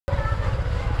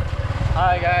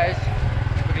Hi guys,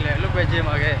 look at gym.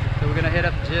 Okay, so we're gonna hit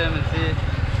up the gym and see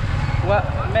what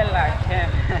Mae La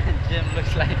camp gym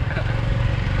looks like.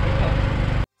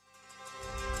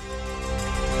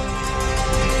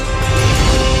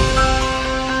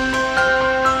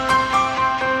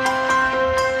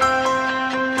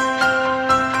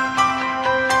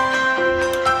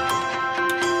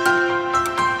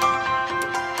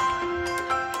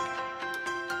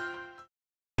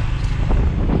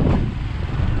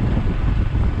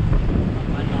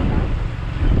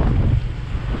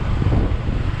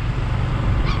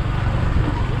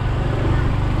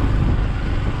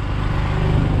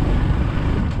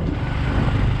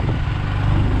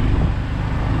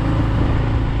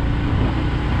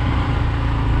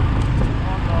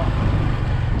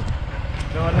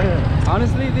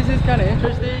 Honestly, this is kind of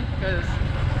interesting because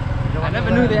I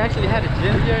never knew they actually had a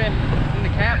gym here in the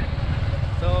camp.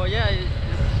 So yeah, it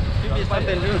should be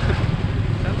something new,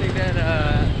 something that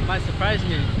might surprise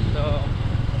me. So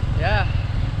yeah,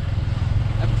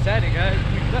 I'm excited, guys.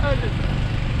 I'm excited.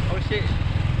 Oh shit,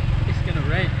 it's gonna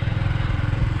rain.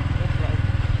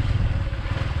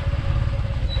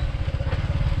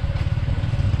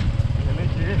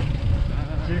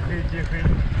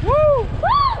 Woo!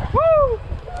 Woo!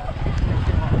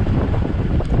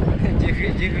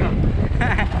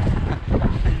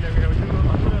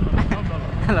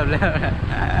 Làm leo này.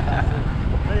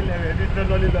 Đây là về đi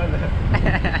đâu đi đâu này.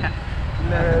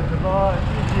 Là nó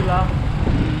đi làm.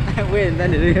 Quên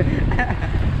tên đi.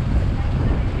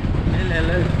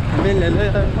 Mình là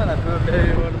mà là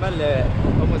mình là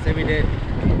almost every day.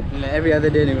 Là every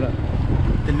other day nữa.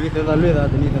 Tình vi tới lui đó.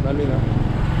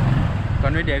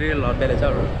 Còn với để đi lọt đây là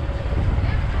sao rồi?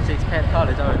 Six pack to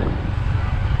là sao rồi?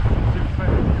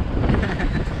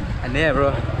 Anh nè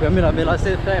bro, bây giờ mình lo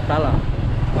xếp cái phá là,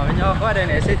 còn với nhau có đây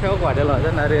này xếp theo quả đây là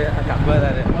rất là đi cảm ơn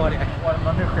là mua đi.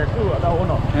 Nó được cái cũ ở đâu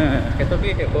nó? Cái tôi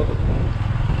biết cái cũ.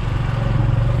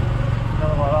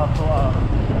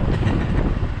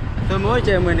 Tôi mới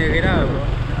chơi mình cái đó,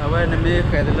 ở bên mình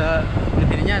cái là mình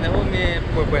thì nhá,แต่ว่ามี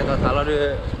ป่วยๆต่อเราด้วย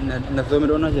นักสู้ไม่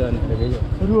โดนน่าจะเนี่ยcái gì?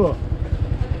 Đúng.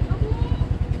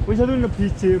 Bây giờ nó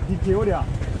PK ở đây à?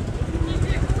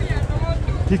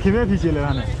 PK mấy PKเลยฮ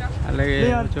ะเนี่ย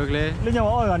Lagi coklat. Lu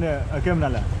nyawa orang ni game dah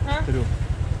lah. Terus.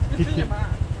 Kiki.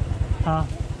 Ha.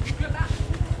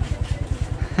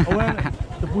 Orang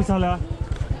tepu salah.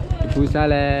 Tepu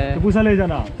salah. Tepu salah je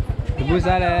na. Tepu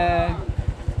salah.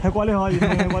 Hai kuala ha,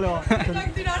 hai kuala ha.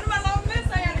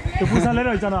 Tepu salah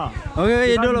dah je na.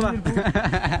 Okay, dulu lah.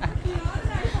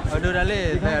 Dulu dah le,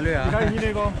 dah le ah. Kau ini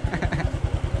kau.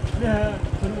 Ni hai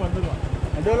tuan tu.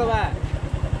 Dulu lah.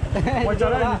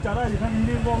 Cara ni kan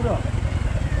ini kau dah.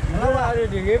 Nó là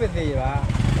đi ghế bên gì vậy?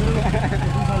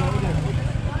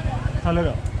 Sao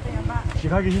rồi? Chỉ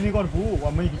khai cái gì con phú, và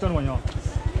mấy cái chân vào nhau.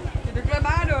 Thì được lên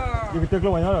ba được. Thì được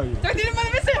lên vào nhau rồi. Trời thì mà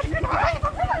mới xem cái nói.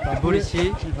 Cái body cheese.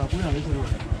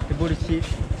 Cái body cheese.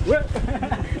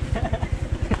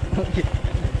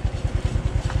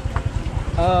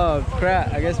 Oh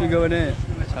crap! I guess we going in.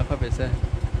 Chop up it, sir.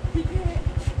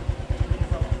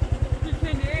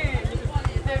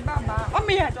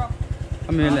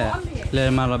 Mình là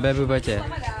lên mà là bé bự trẻ.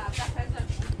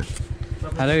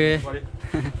 Hello kì.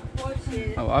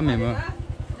 Ở mình mà.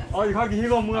 Thì khai cái gì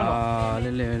con mua nó?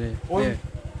 Lên.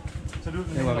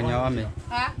 Đây vào cái nhau mình.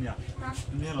 Hả?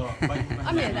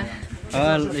 Ở mình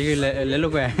à? Đi lên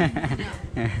lúc về.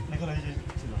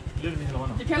 You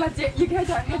can't let it. You can't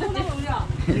let it.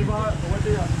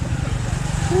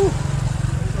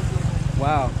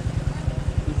 Wow.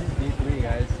 This is B3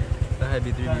 guys. Đó là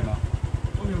B3 mà.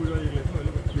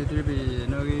 B3 bị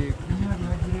nó cái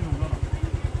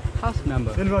house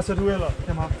number. Nên vào sẽ đuôi là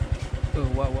thêm hả?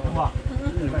 Wow.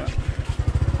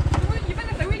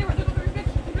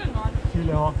 Khi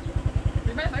nào?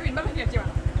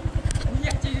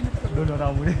 Đôi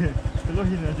đầu đi. Từ lúc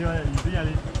hiện giờ chưa gì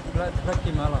đi. Rất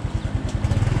kim mà rồi.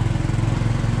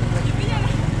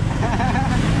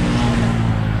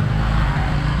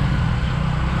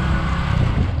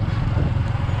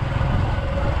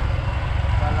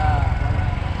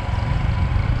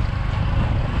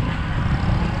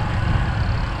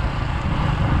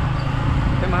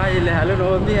 Ile halo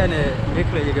no dia ne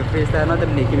ekle je freestyle no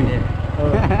tem niki mine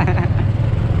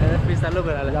freestyle lo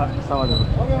kara la sawa do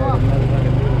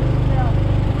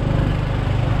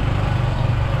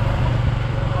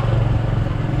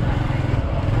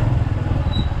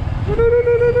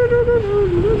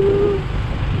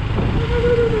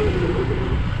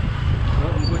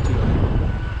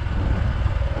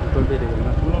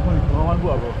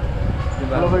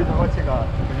Kalau bagi tahu cek ah,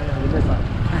 kena yang lebih besar.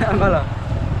 Malah.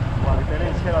 Wah, kita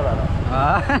ni cek lah.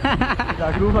 Ah.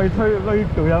 Dah keluar mày thôi mày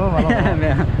tự ra mà lo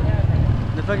mẹ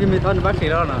nó phải cái mì thon bác sĩ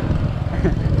đó nè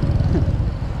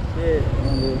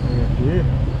gì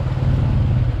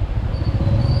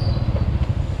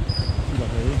mà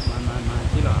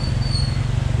chỉ là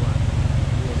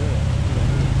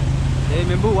thế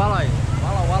mình bu quá rồi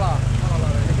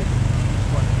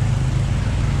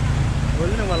bữa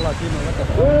nó qua lò chim mà nó tập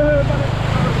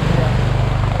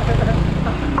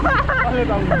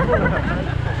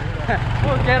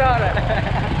ok đó rồi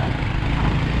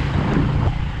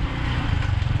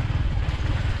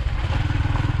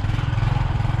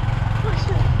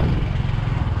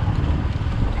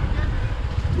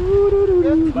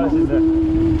Vale, Şimdi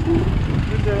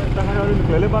daha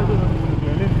önce böyle vardı,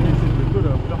 böyle bir sürü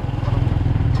var.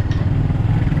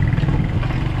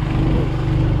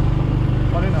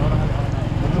 Paling orang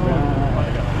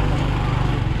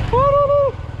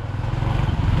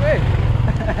hey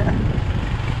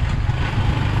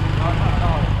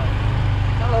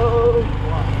hello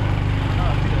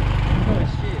oh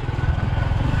shit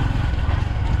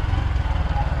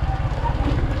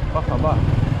bak.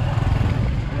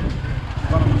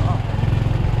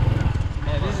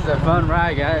 Man, this is a fun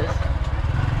ride, guys.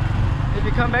 If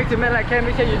you come back to Mae La camp,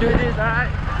 make sure you do this, alright?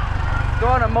 Go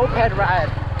on a moped ride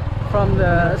from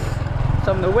the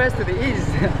west to the east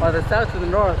or the south to the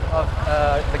north of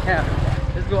the camp.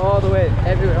 Let's go all the way,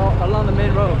 everywhere, all along the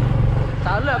main road.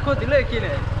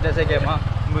 There's a game, huh?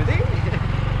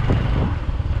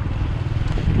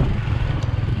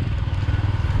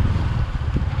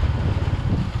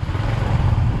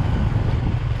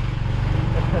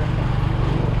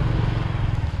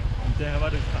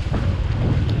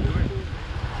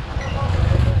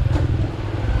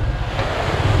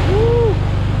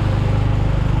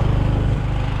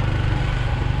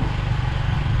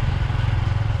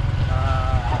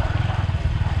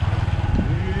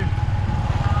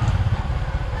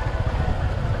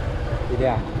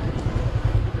 Yeah.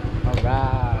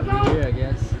 Alright, we're here, I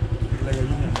guess.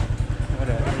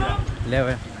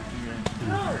 Level.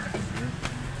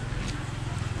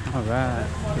 Alright,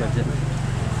 legit.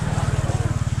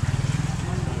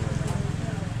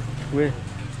 Wait.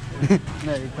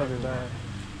 No, you cover that.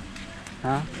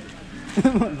 Huh?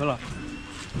 Hold on.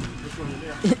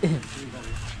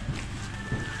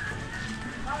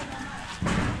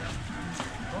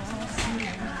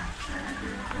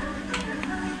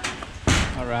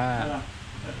 Alright.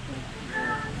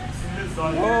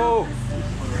 Whoa!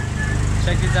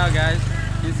 Check this out, guys.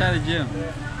 Inside the gym.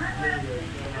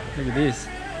 Look at this.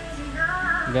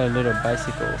 We got a little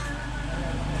bicycle.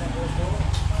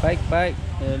 Bike.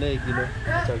 Kilo.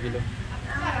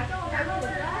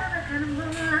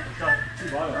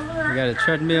 We got a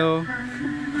treadmill.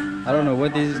 I don't know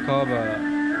what this is called, but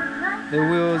the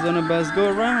wheels on the bus go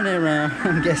around and around.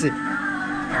 I'm guessing.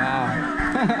 Wow.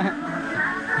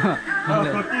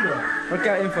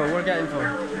 Workout info. We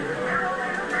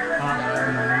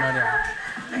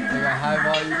got high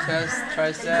volume chest,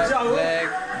 tricep, leg,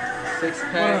 six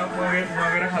pack,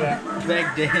 back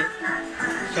day,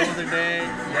 shoulder day,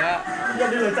 yeah.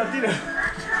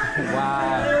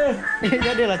 Wow.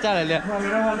 Cái đây là cha lại liền.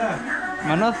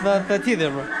 Mà nó tới thi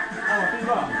rồi bro.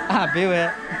 À, biết vậy.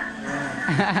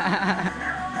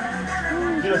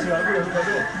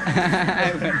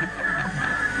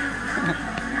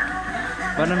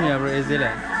 What number bro is it?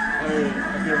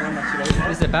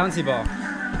 It's a bouncy ball.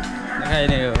 Okay,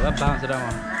 này nó bounce ra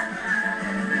mà.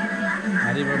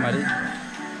 Mari bro, mari.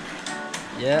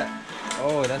 Yeah.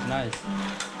 Oh, that's nice.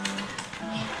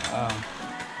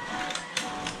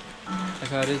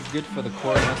 Like how it is good for the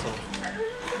core muscle,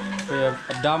 for your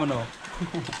abdominal.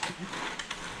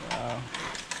 Wow.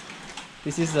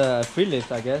 This is a free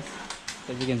lift, I guess,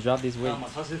 so you can drop these weights.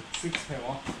 This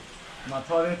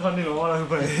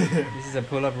is a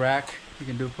pull-up rack. You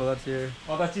can do pull-ups here.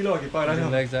 Put your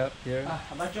legs up here.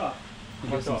 You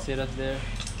do some sit-ups there.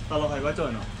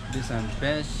 Do some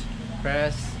bench,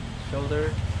 press,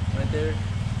 shoulder, right there.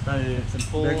 Some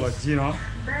pulls.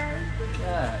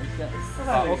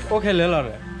 Yeah, it's okay, little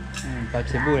bit. But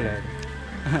it's bull.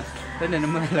 Then the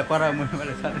man la para mo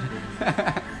na sa.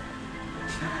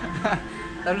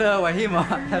 Talo wa himo,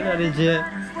 talo ni je.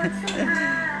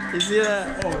 You see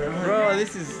that? Bro,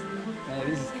 this is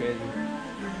crazy.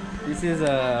 This is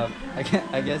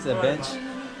I guess a bench.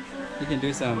 You can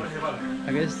do some.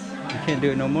 I guess you can't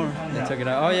do it no more. They took it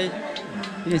out. Oh yeah,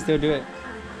 you can still do it.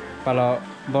 Palo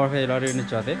borfe lo rin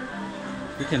chote.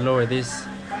 You can lower this.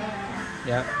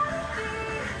 Yeah.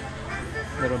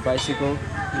 Little bicycle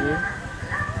here.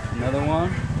 Another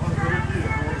one.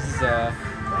 This is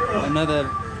another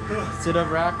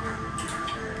sit-up rack.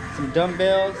 Some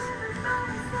dumbbells.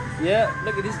 Yeah,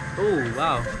 look at this. Oh,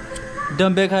 wow.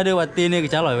 Don't bake her what tin cái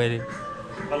cháo rồi đi.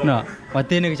 No, what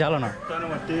tin cái cháo nó.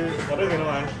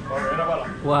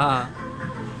 Wow.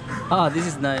 Oh, this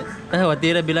is nice. What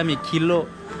tin là bila mi kilo.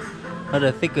 Nó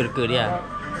được thicker cực đi à.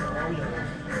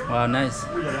 Wow, nice.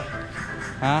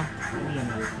 Hả?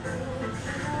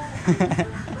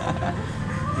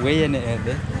 Quay này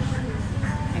đấy.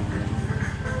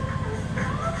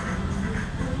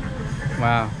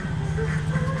 Wow.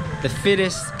 The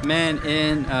fittest man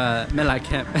in Mae La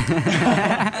camp.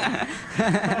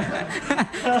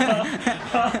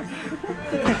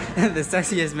 The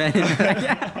sexiest man in Mae La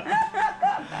camp.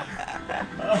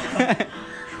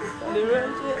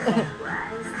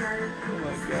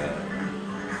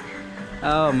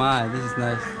 Oh my, this is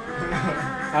nice.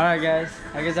 Alright guys,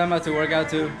 I guess I'm about to work out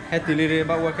too. Head to little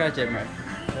about workout gym, right?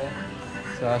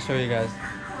 So I'll show you guys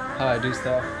how I do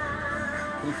stuff.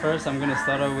 First I'm gonna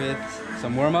start off with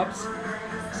some warm-ups.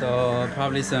 So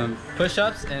probably some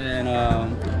push-ups and then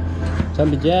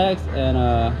jumping jacks and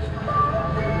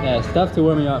yeah, stuff to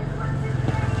warm me up.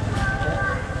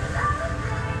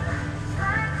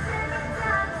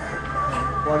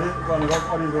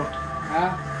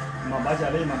 Hả? Mà bà già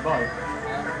đi mà coi.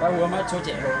 Bà vừa mới cho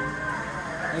trẻ rồi.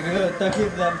 Cái từ khi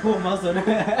làm phu máu rồi nữa.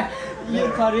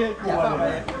 Nhưng khó đi chả bảo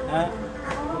vậy. Hả?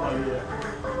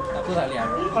 Phu thằng liền.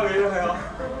 Đi coi cái đó hay không?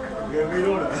 Cái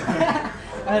video nữa.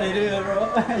 À để đưa rồi.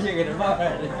 Giờ cái đó bao rồi.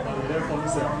 Để đây không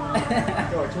sợ. Cái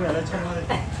ở chỗ này lấy chân thôi.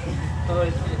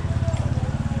 Thôi.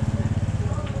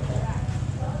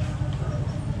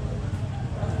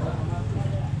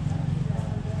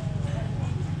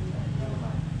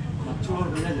 Chua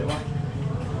với nhau vậy ba.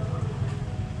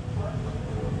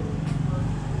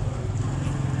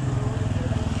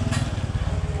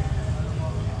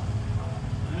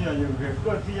 Bây giờ nhiều việc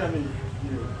cơ thi ra mình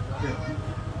nhiều việc.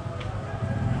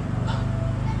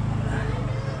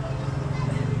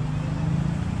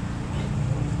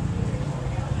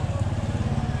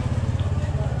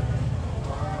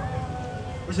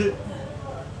 그렇지.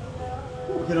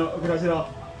 오케이 싫어.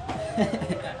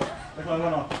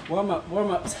 잠깐만. Warm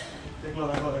up. Deklar.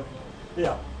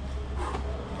 Iya.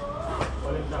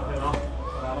 Balik jam nó.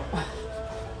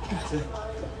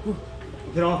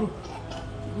 Oke no.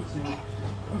 Sini.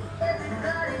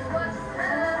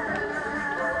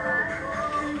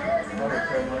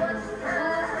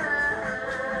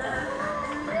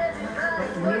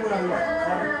 Ini ulang ya.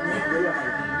 Ini dia yang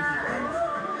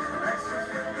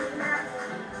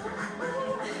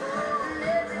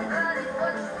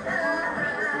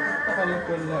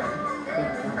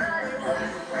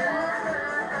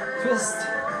Twist.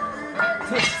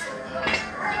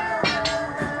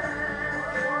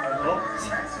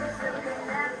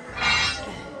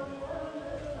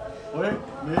 Ôi,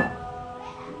 đi.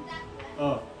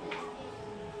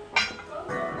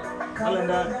 Ăn lên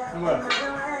đây, đúng rồi.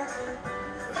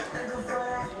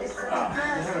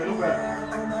 Thế là lúc này.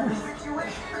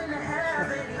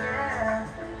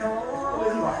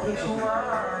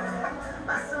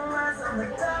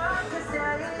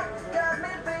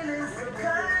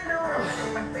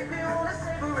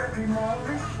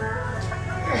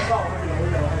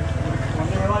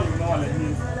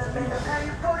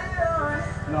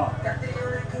 No.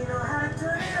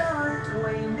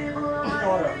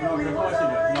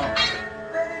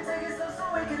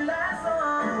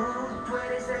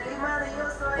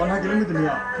 Còn 2 km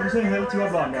nữa, không xem hết chưa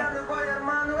đoạn nè.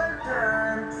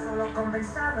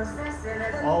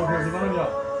 Ok, thì bao nhiêu?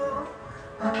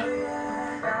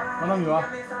 Bao nhiêu à?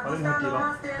 Bao nhiêu kilo?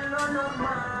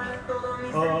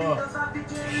 Rồi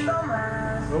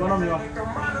bao nhiêu?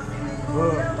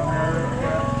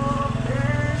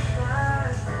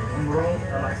 Bro,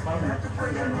 dalam sekali.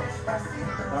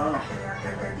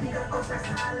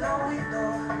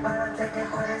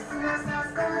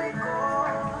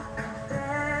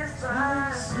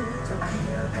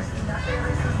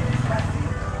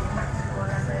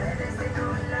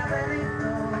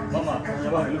 Mama,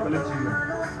 coba lu balik sini.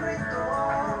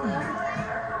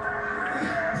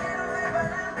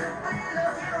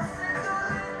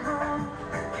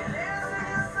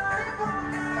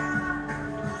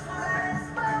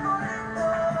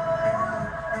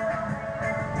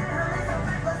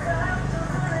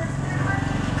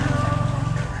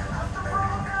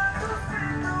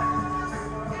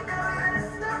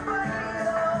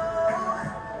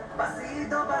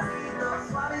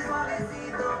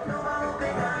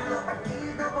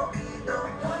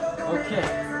 Okay.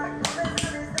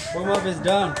 Warm up is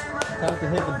done. Time to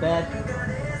hit the bad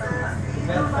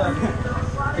stuff.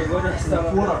 Okay, what is stuff?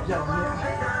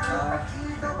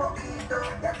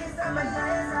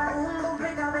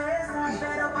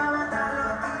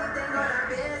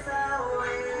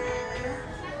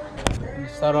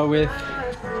 Start off with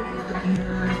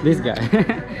this guy.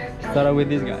 Start off with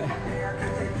this guy.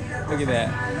 Look at that.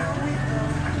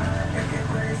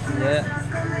 Yeah.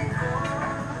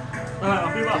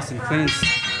 Just some cleans.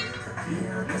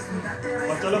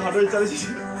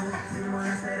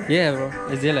 Yeah, bro.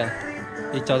 It's there.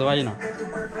 It's just why you know.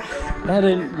 That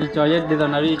is the choice. They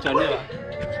don't know the choice.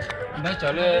 That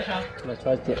choice. Let's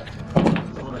try it.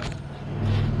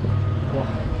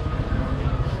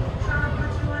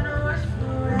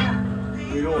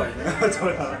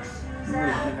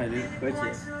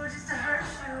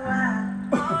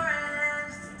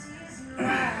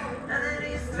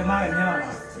 Cái mai này hả?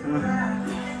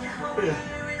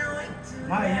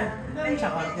 Mai nhé, em chặt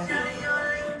hả?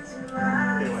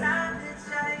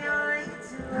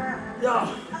 Dạ.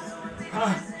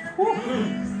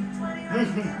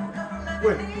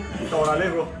 Ui, to là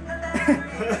lên bro.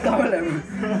 To lên.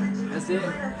 That's it.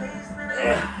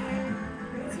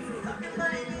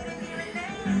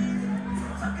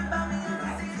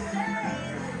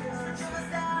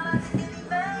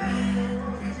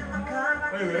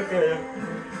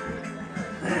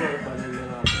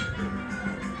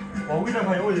 오히려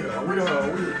봐요, 오히려 봐요,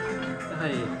 오히려.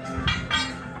 Hay.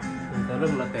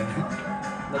 Terus latih.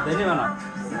 Latih ni mana?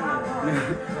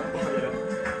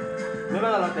 Ni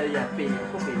mana latih ya? Pin,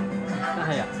 kopi.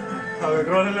 Hay ya. 아,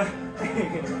 그러네.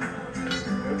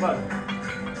 왼발.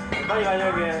 빨리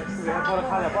가려고 왜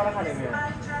뻔하네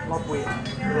먹보이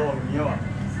그럼 미워.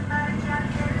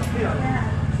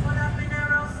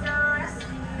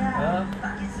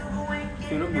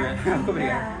 Lúc gì vậy? Có bị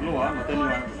à? 일로 와, 나 때리지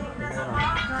마.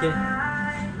 Ok.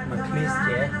 Mà please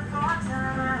trẻ.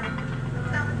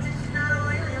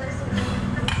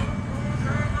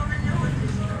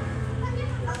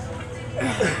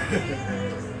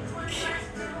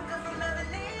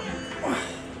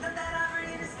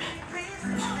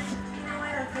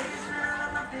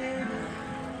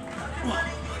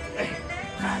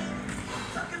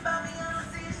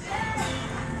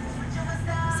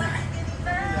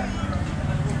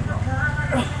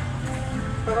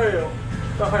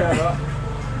 따가야 나.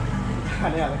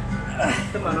 아니야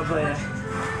좀만 더 보여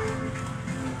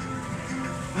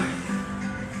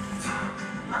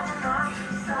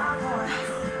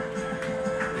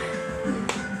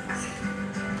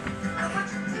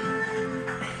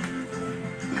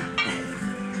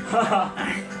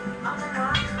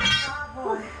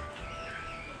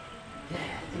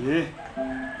예.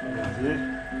 예.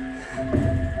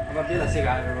 Apa dia lah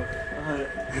segar bro.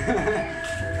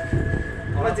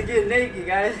 I'm about to get naked,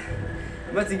 guys.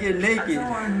 I'm about to get naked.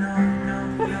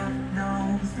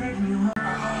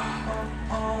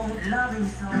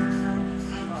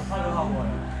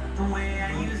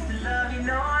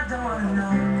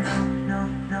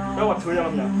 야,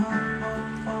 조용이야.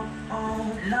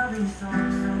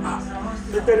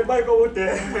 내 때를 빨고 올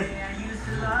때.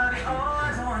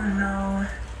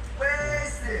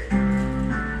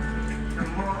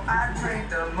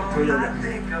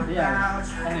 Iya,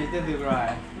 ini itu tuh bro.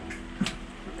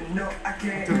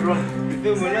 Itu bro,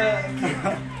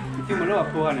 itu mula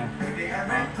apa kan ya?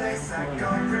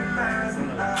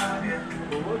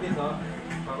 Oh, gitu.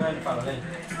 Apa yang dipakai lagi?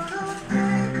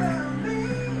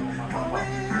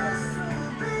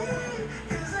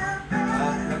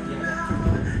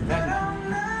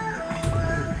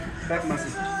 Back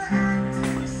masih.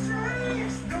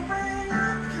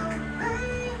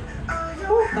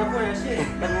 Tapo ya sih,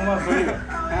 tapo mah beli.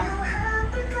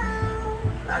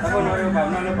 Tapo nori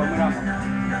pamna pamram.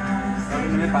 Kalau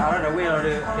ini parah dah weh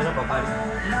ada kira papari.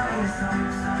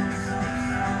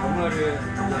 Kamu ada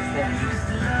just.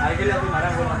 Ayo lihat tu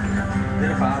marah bola.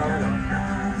 Ini parah bola.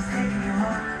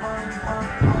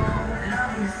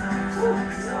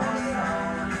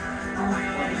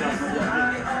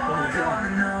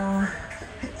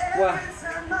 Wah.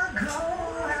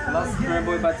 Last cry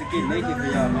boy about to get naked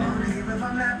for y'all, man.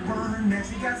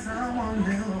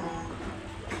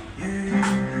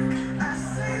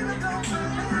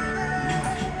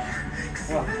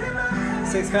 Wow.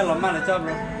 6 kan lama dah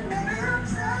bro.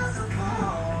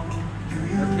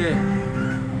 Okay.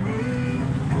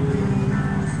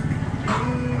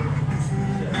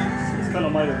 Sekarang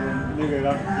lama ya, ni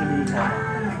kira ini cah.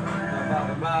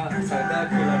 Ba saya dah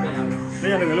kira dah. Ni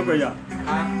yang dengan lu kaya.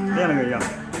 Ah, Ni yang dengan ya.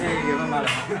 ni kira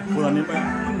malah. Bukan ni pak,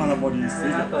 mana body sih.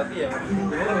 Saya tahu dia.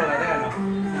 Dia dah malah dah no.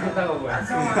 Kita tahu gua.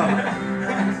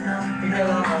 Kita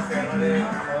lah masih ada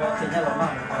cerita lama.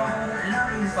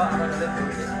 Pak ada tu.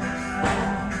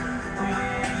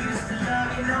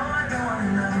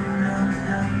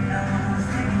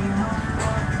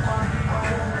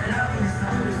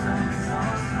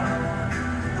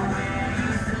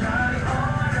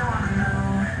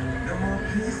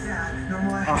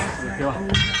 吧。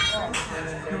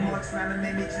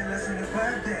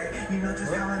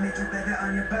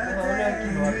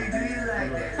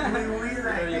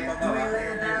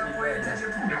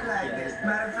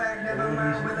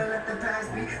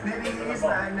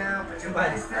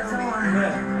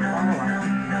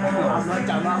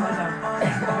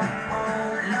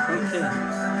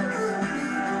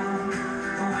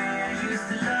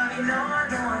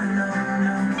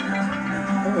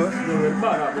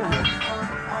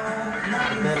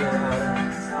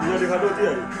你这还多点？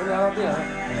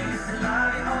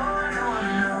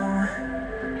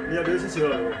你要留起去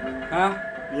了？啊？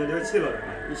你要留起了？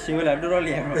你洗回来多少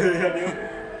脸了？要留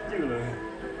这个了。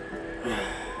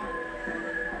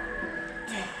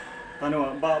反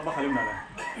正把还留哪了？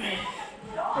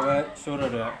我说了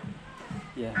的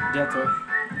，yeah, that's right.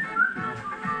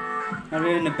 I'm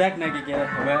in the back now, get it,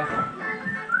 okay?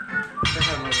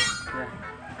 Yeah.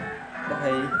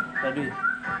 Okay, that do.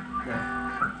 Yeah.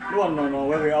 你往那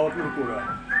我给熬出过了。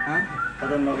啊？他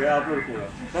在那给熬出过了。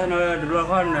但那ดูละ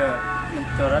คร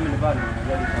จอดมีบ้านเนี่ย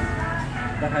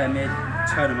แล้วใครมี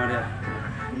เชิญมาเนี่ย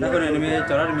แล้วคนนี้มี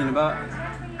จอดมีบ้าน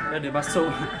แล้วเดี๋ยวบัสโซ่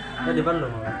แล้วเดี๋ยวบัสล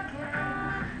งมา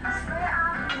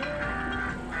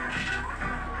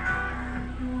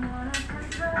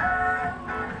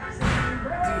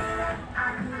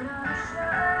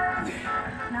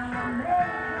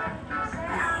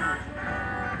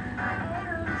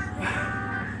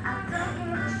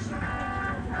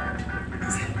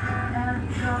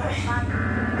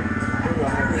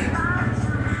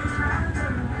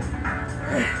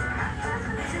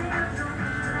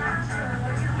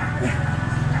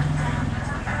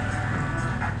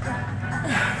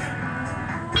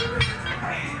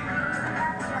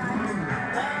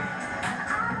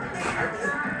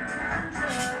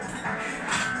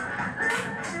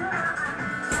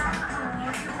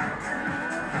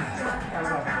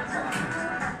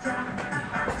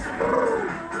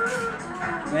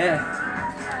Man,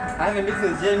 I haven't been to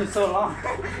the gym in so long.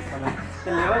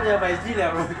 The level just by G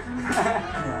level.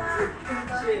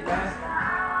 Shit, man.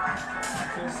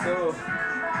 I feel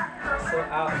so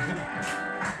out.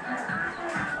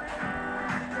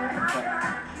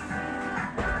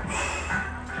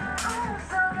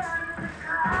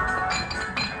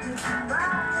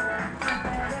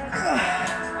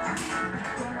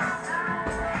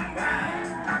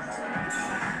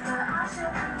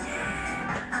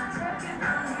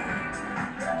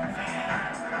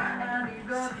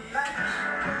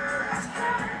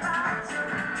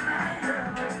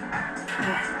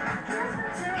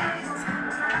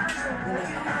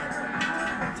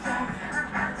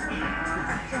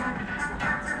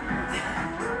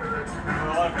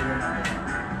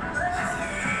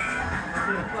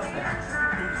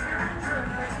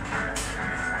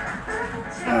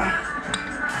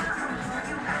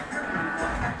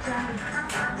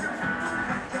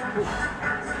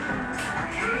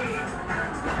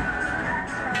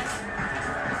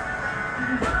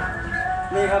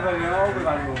 Đây là về nó về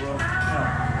bàn ngủ rồi.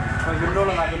 Rồi cái nô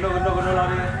là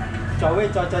đi. Cháu ấy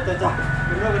cho. Cái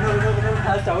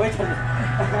nô cháu ấy cho.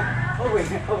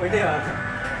 Ô quỷ đi à.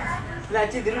 Là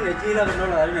chi tí lúc này chi là cái nô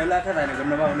là thế này cái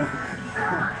nô bao nô.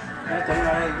 Nó chống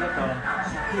ra đây rất to.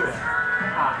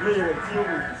 À, đây là chiêu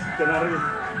cái nào đây?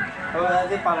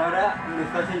 Cái bàn đó đó, mình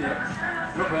có chi nữa.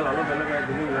 Lúc về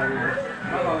thì lúc là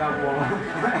nó còn gặp buồn.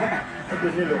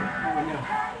 Cái gì luôn?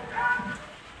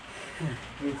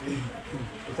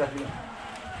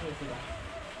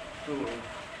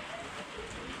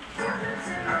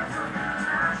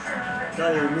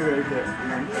 Đây là người đấy.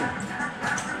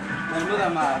 Nước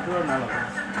mà đưa nào rồi?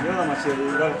 Nước mà sẽ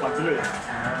ra phát triển rồi.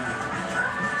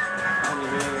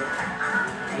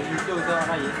 Thì tôi cho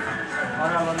này, họ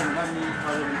ra vào mình đi,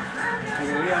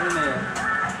 người đi ăn này,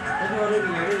 cái người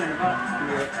đi này có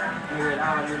người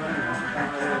lao đi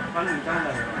vẫn mình trong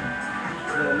này,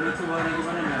 rồi mình xua đi cái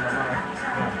vấn đề này là nào?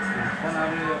 Cái nào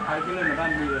đi ai cái lên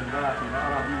mình đi rồi đó thì nó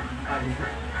làm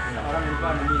mình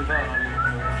qua mình qua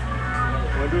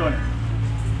Ở đường.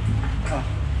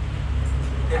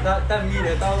 Cái ta nghĩ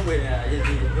là tao về này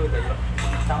gì tôi thấy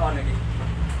tao ăn này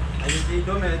cái gì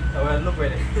đó mình ở lúc về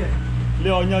này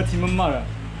liệu nhau thì mắm à?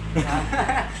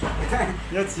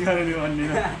 Nhau chỉ là liệu ăn đi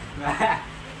nữa.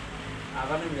 À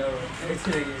có được rồi, cái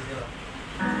gì rồi.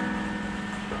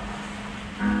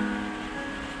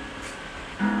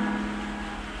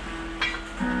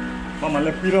 Mà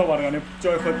lại piro vào cái này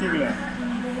chơi khó tiêu là.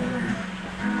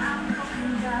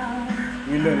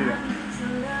 Nguyên lời đi.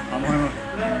 Ám hoài mà.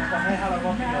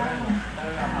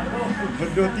 Vật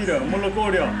đồ tí đó, một lô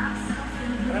cô đi à?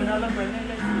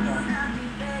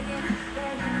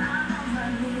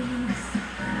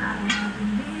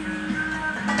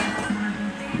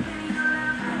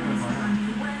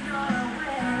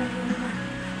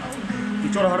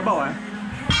 cho nó hết bảo ấy.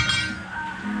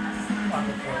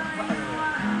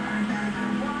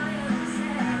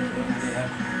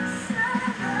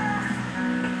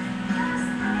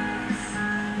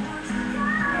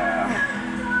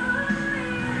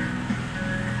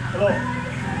 Hello.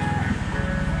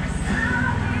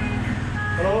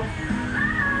 Hello.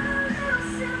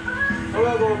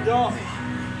 Hello, go John.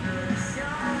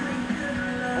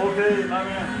 Okay, làm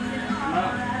nha.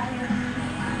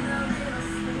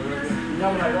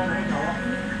 Nhau này đâu nghe cháu.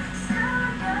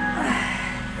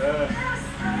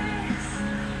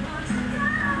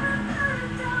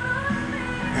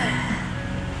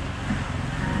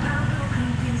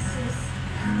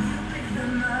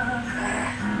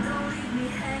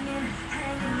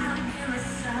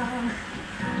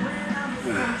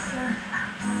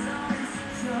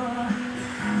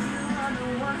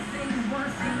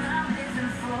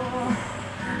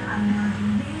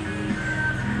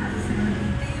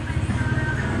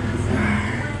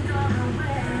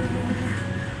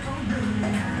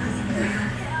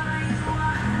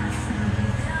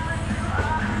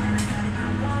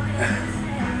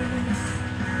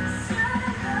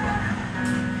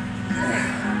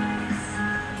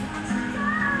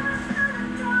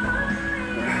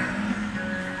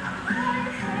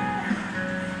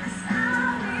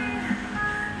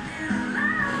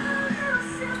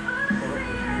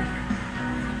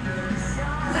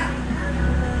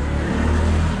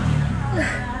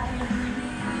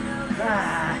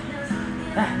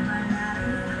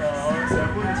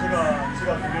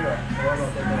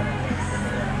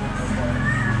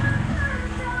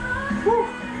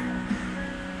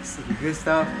 Good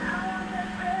stuff.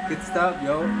 Good stuff,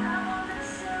 yo.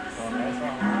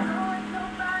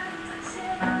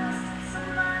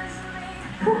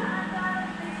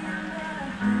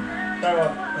 Ta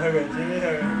còn hơi gần chí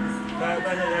hơi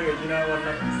ta nhận hơi gần chí nào còn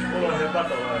cô là sẽ bắt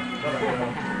đầu rồi bắt đầu rồi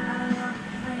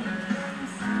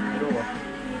đúng không?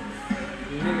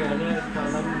 Ini kayaknya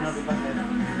kalau nanti pakai.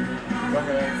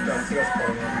 Pakai kasih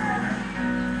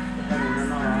kasih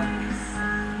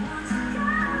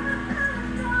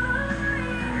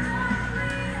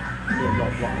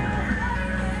lọt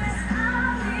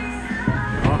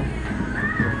đó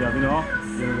đẹp đi nó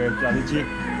giờ về trả đi chi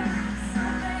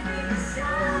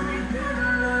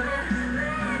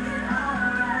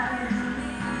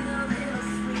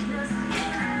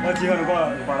nó chỉ cần qua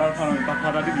bà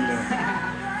ra đi đi rồi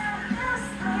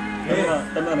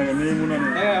tâm là cái này muốn này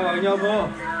Eh, vào nhau vô.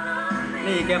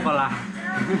 Này cái phở là.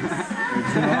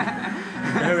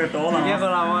 cái về to là cái phở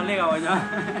là món này vào nhau.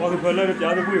 qua từ phở lên được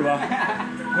trả được bụi vào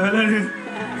phở lên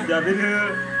trả đi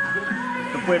được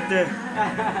tập quẹt thế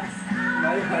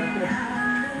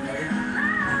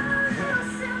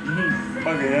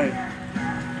ba cái này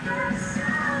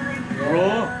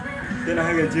bro tên là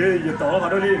hai cái chứ giờ to vào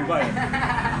đâu đi vậy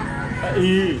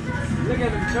ai Look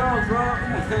at the Charles, bro.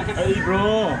 ai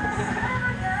bro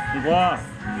đi qua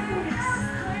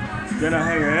tên là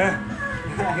hai cái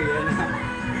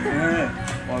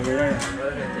mọi người đây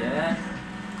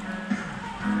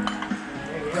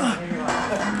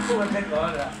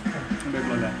không được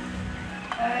rồi này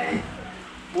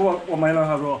ủa mày là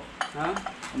hả bro Hả?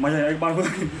 mày là anh ban thôi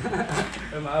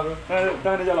Mà bro.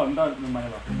 ta đi ra lỏng ta mày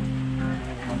là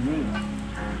mày như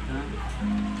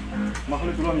mà không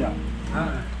được tụi nó nhỉ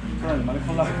sao mà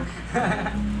không làm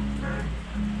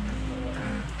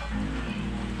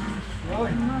Rồi.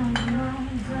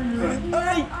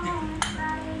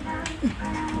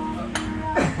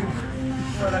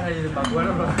 Ôi đang hay bà quên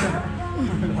rồi.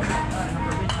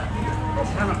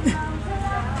 Sao nào?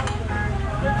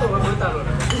 Tôi mới ta rồi.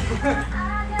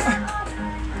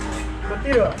 có tí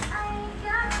được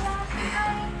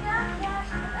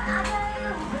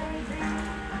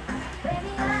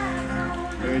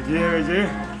rồi chứ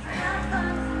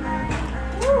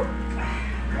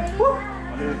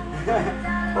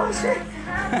Oh shit.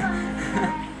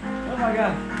 Oh my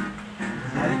god.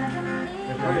 Đấy.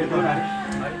 Rồi tôi này.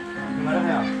 Đấy. Nhưng mà nó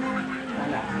theo.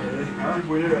 Anh ạ.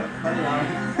 vui được Có gì đâu.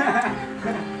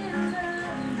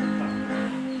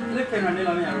 Clip phim này đi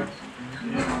làm gì rồi?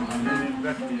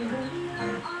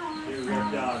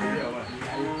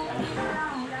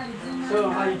 So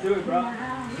how you do it, bro?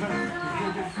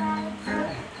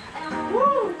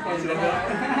 Woo!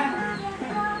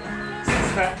 Six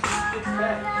pack.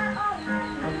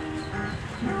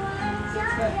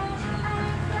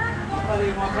 Sao đi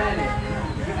mua cái này?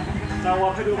 sao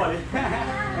qua phải đưa vào đi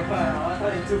Sao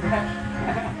đi two pack?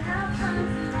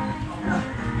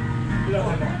 đưa ra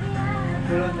thôi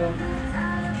Đưa lên thôi.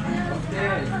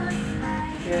 Ok.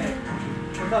 Ok.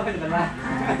 Chúng ta phải làm.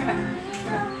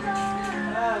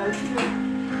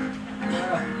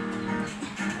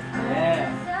 Yeah.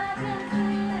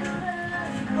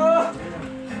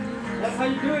 how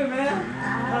you do it, man.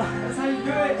 That's how you do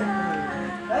it.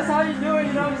 That's how you do it,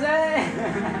 you know what I'm saying?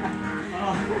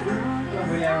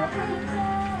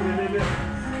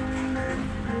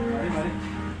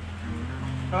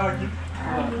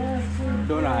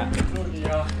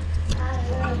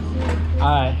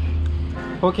 Alright.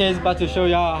 Okay, is about to show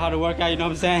y'all how to work out, you know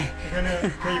what I'm saying?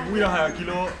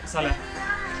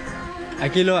 A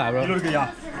kilo, bro.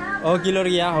 Oh, kilo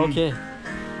ya, okay.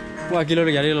 What kilo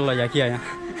ya? Lo ya kia ya.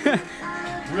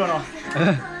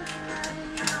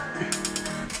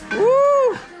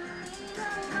 Woo!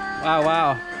 Wow,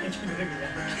 wow.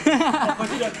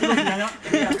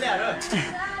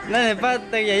 Này bắt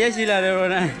tay giấy xí là được rồi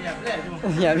này.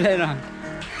 Giảm lên rồi.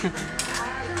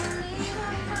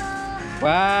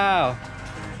 Wow.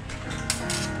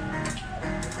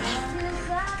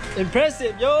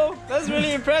 Impressive, yo. That's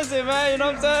really impressive, man. You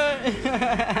know what I'm saying?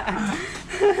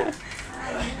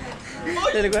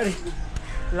 Đây là qua đi.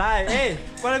 Live, hey,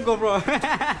 what a GoPro.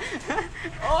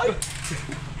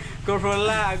 GoPro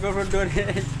la, GoPro doing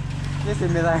it.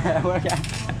 Listen me like workout.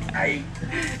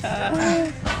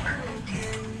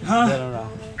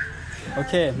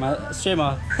 Okay, my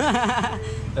streamer.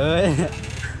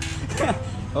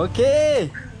 Okay.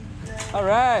 All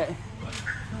right.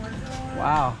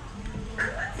 Wow.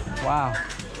 Wow.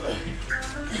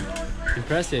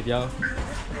 Impressive, yo.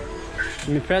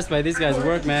 I'm impressed by this guy's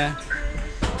work, man.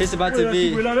 He's about to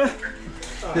be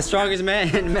the strongest man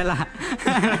in Mae La.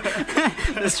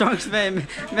 The strongest man in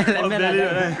Mae La.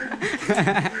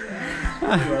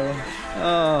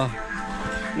 Oh,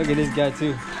 look at this guy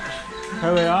too.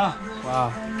 Wow.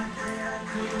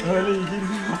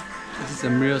 This is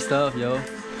some real stuff, yo.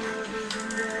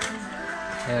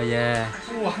 Hell yeah.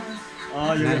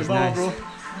 Nice, nice.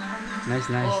 Nice,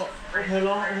 nice.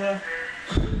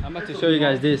 I'm about to show you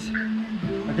guys this.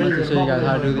 I'm about to show you guys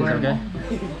how to do this, okay?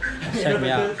 Check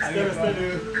me out.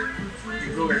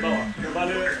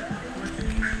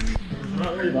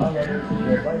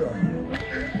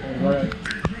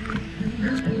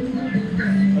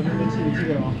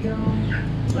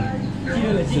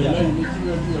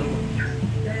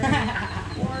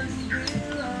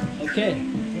 Okay,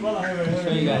 I'll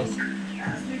show you guys.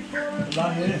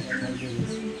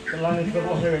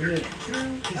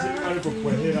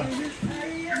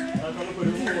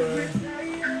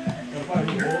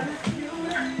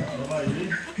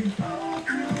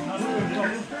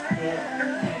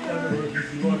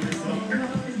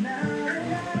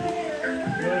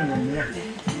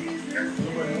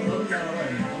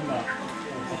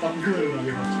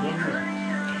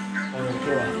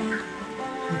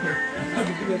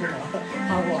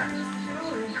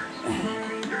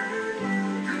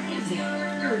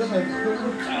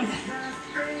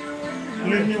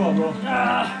 Lên đi vào bro.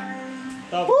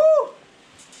 Tập.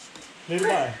 Lên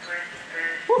bài.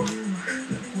 Oh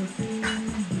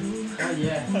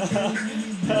yeah.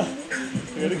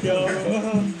 이렇게 하고 해.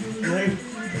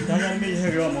 당연히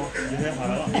해가 뭐 이제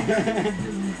하라.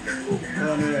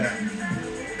 그다음에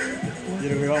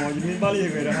이렇게 가면 이미 빨리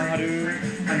해가 하루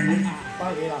한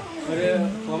빠게라. 그래,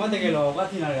 뭐만 되게 로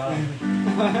같이 나가.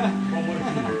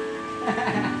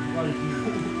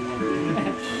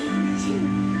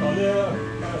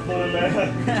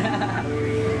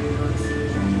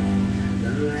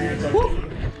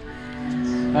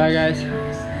 Alright guys,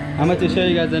 I'm about to show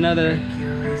you guys another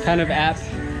kind of app.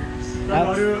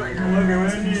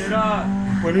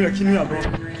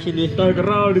 Kili.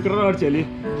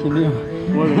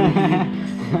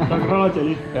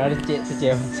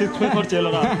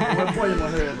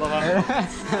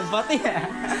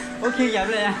 Okay, giảm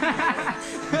lên.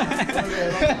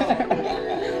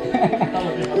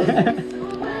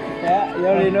 Yeah, you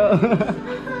already know.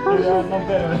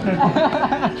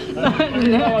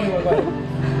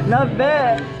 Not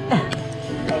bad.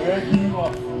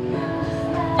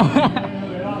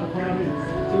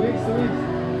 Two weeks.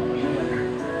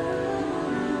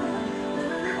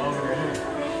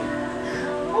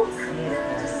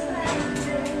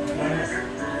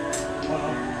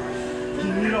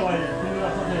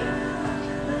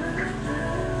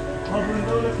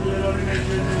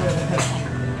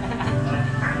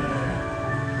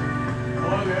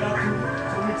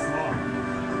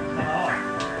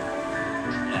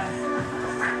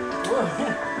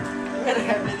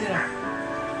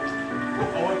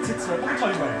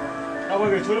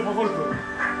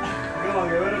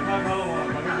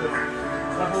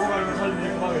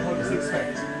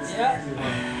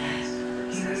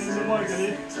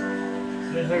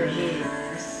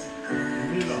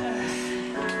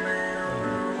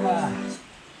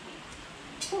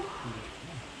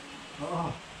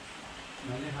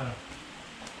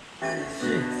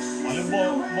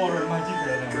 뭐를 많이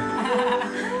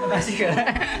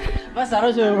Mas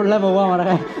harus level 1 mana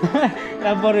kan?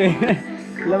 Level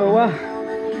level 1.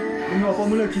 Ini apa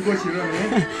mulai kiko cira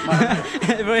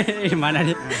nih? Mana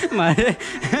ni? Mana?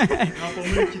 Apa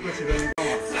mulai kiko cira nih?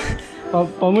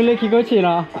 Pemula kiko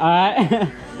cira.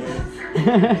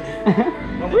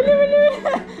 Boleh.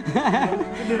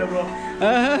 Ini lah bro.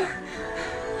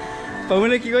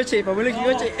 Pemula kiko cik.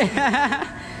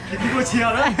 Kiko cira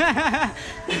lah.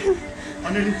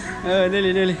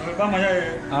 Nili. Bang macam.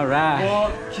 Alright.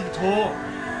 Oh kito.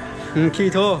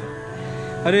 Kito.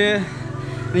 Ada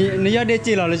ni ada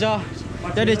cik lah je.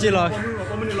 Jadi cik lah.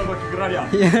 Apa mulai lagu kira dia?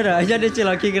 Ya dah, jadi cik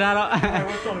lah kira lah.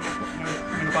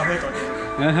 Mana pakai tu?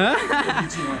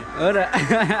 Alright.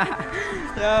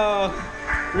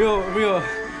 Yo,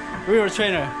 real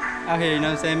trainer. Okay, you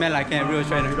know what I'm saying? Man, like real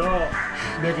trainer. Di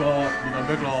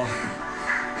backlog.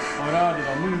 Orang di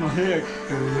dalam mungkin masih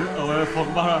awal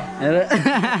fogbara.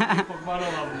 Fogbara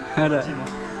lah.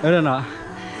 Ada nak?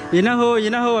 Ina ho,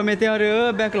 mesti ada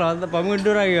backlog. Pamun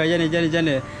dura juga,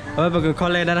 jadi. Apa bagai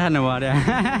college dah nak buat dia.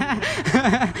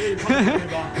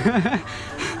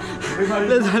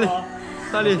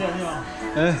 Sorry.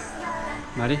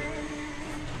 Mari.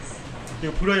 Dia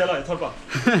pura ya lah, terpa.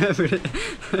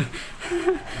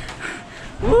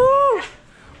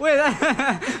 Wait,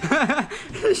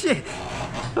 shit.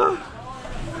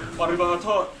 Pariban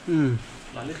thot.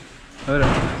 Lali. Ada.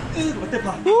 Betul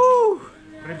pak.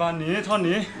 Pariban ni, thot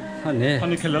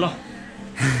ni khel lah.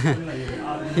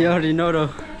 You already know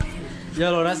though.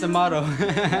 Yellow, that's the motto.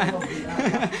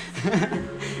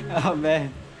 Oh man.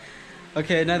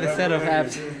 Okay, another set of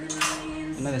abs.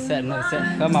 Another set.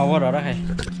 Got my water, okay.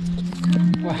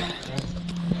 Wow.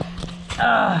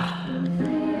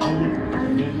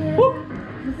 Woo.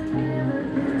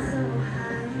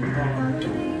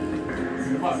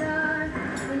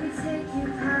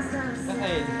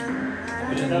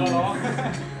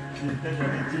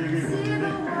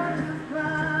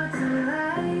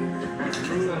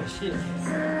 Oh shit.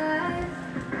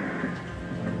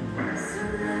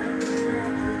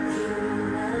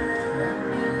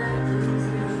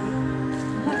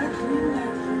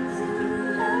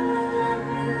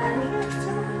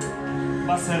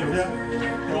 Pasal dia,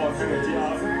 oh saya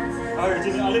kerja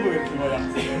ni alih boleh tengok ya.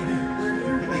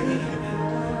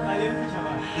 Alih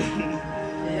siapa?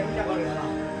 Yang kita boleh lah.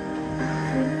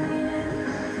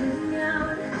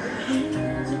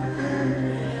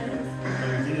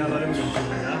 Kerja ni alih boleh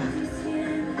tengok ya.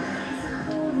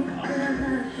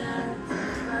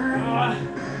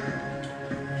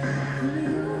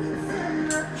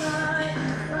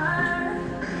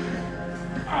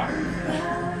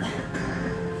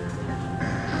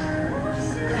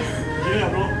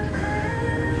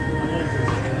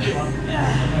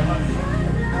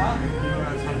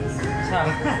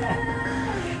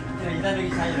 Kita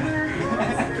lagi saya.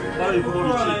 Kalau ibu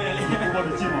boleh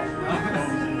cima.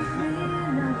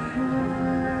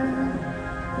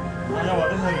 Ayah awak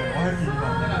dah saya, awak cima.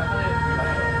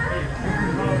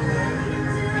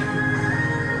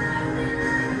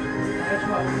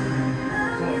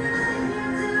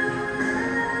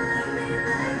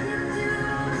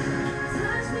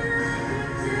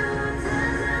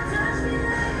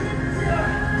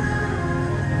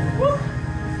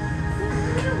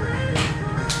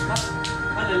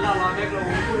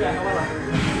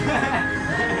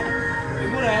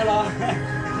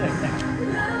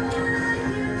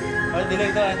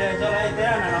 Dilek tu ada jalan itu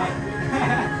ada nak.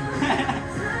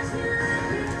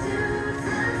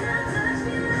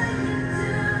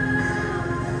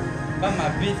 Bama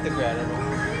beef tu kau ada tu.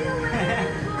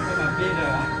 Bama beef tu.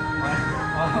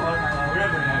 Orang boleh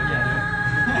lagi ada.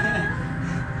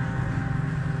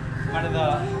 Mana tu?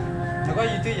 Nak kau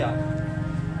YouTube ya?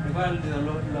 Nak kau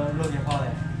lo dia kau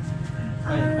le.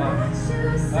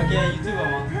 Okay, YouTube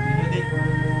apa? Jadi,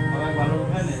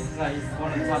 kalau orang ni, saya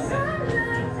orang yang sah.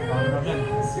 Kalau orang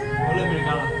boleh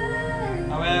mereka lah.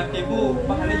 Awak ibu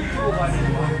pakai YouTube apa ni?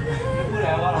 Ibu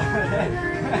dah awak.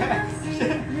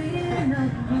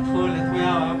 Thôi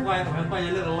à, quay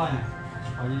lên đâu này.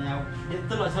 Ở như nhau.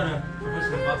 Tức là sao được?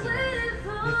 Professional boxer.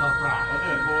 Đi tàu phà. Có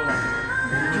thể cô là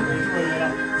YouTube lên.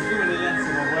 YouTube lên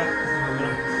xem một quay.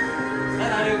 Đây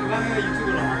là được bao nhiêu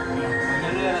YouTube rồi mà.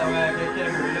 Ở nhà lên là cái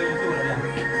một video YouTube rồi đấy.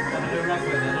 Còn lên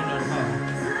rapper thì nó là sao?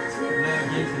 Lên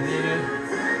game thì lên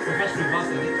professional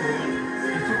boxer đi thôi.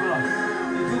 YouTube rồi.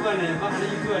 YouTube này bao nhiêu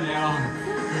YouTube này rồi.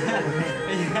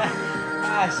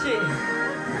 Ah shit.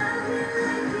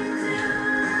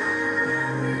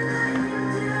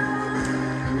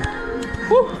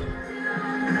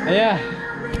 Yeah.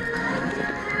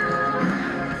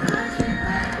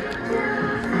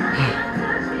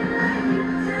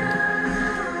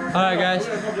 Alright guys.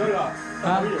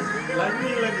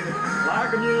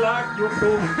 lắc chuột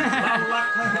tôm lắc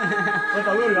nó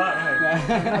tao luôn rồi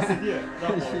này xịt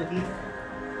đi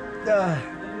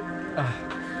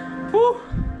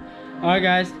Alright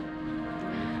guys,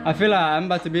 I feel like I'm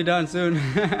about to be done soon.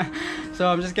 So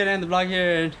I'm just gonna end the vlog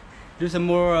here and do some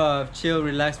more chill,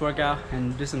 relaxed workout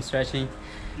and do some stretching.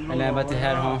 And then I'm about to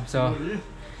head home. So,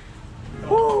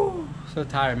 woo, so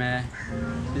tired, man.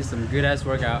 Did some good ass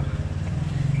workout.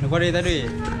 What did I do?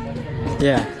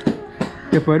 Yeah.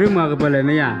 Cái phở nước mà cái phở này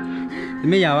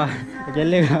mấy giàu à? Cái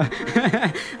lưng à?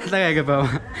 Tất cả cái phở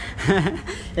mà.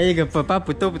 Cái phở pa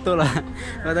puto là.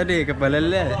 Và tadi cái phở lên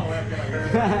lên.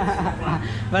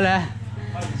 Vale.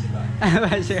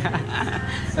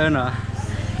 Baca. No.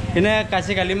 Ini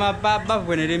kasih kali mah apa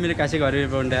pun ini milik kasih kau di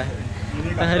bunda.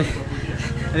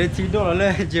 Ini tidur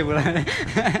lah je pula.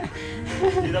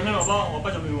 Kita ni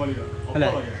apa jam ni wali dah. Apa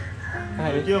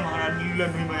lagi? Dia makan ni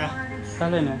lem ni maya.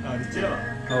 Tak leh ni. Di cila.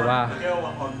 Oh wow. Dia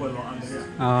awak makan pun makan dia.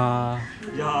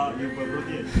 Ya, dia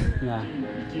protein. Ya.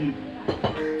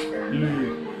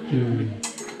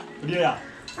 Dia ya.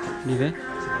 Ni deh.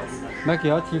 Bagi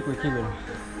awak tipu.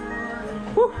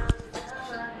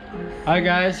 Alright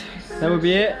guys, that would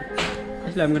be it.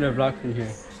 Actually, I'm gonna vlog from here.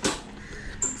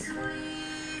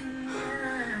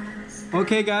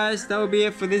 Okay guys, that will be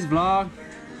it for this vlog.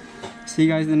 See you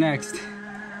guys in the next.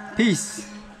 Peace.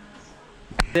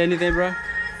 Say anything, bro?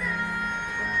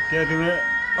 Dia tu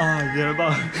dia apa?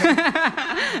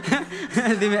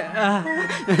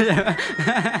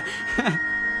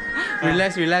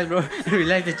 Relax, bro.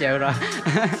 Relax the chair, bro.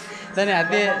 Tadi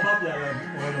hati.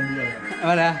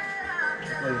 Mana?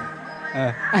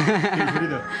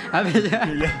 Habis je.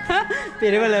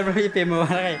 Pilih boleh bro, pilih mau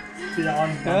lagi. Pilih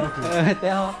on.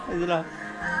 Tengok, itulah.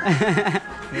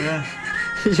 Ya.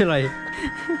 Itulah.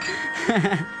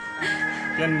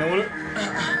 Kan nol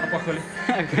apa kali?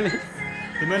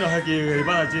 Di mana lagi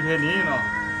ibadah jipen ni no?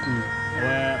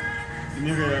 Wah,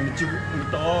 ini ke ni cukup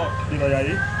untuk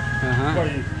dibayari.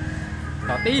 Kali.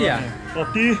 Tati dia.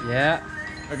 Tati. Ya.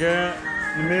 Okey,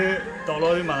 ini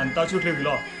tolong ni mana tak cukup lagi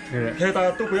lah.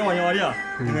 Kita tu punya orang dia.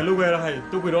 Dengan lu berah hai,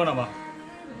 tu punya orang apa?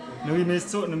 Nugi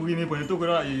mesut, nugi ni punya tu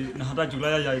punya orang. Nah hata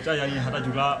juga ya, ya hata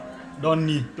juga don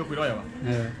ni tu punya orang apa?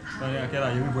 Tadi kita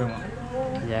yang punya apa?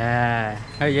 Yeah.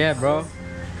 Oh yeah, bro.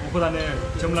 Aku tadi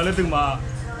cuma lalu tu mah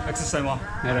exercise mah.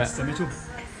 Exercise tu.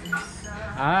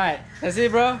 Alright, that's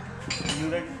it, bro.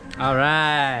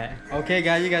 Alright. Okay,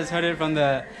 guys, you guys heard it from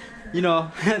the, you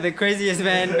know, the craziest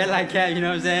man, Mae La Cat, you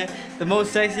know what I'm saying? The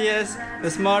most sexiest,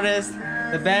 the smartest,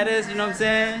 the baddest, you know what I'm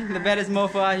saying? The baddest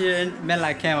mofo out here in Mae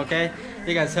La Cat, okay?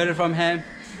 You guys heard it from him.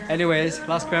 Anyways,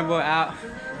 Lost Scramble out.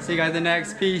 See you guys in the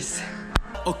next. Peace.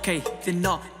 Okay, then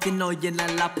no, yen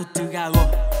la Portugal.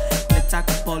 Let's talk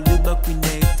about Luba Queen,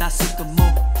 Tasukamo.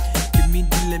 Give me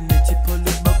the limit,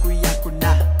 Poluba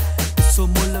Kuyakuna. So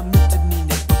Mula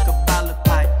Mutanine, book a ballot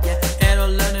pie, yeah. Errol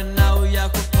learning now,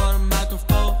 Yakupon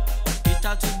microphone. It's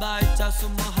out to buy, it's out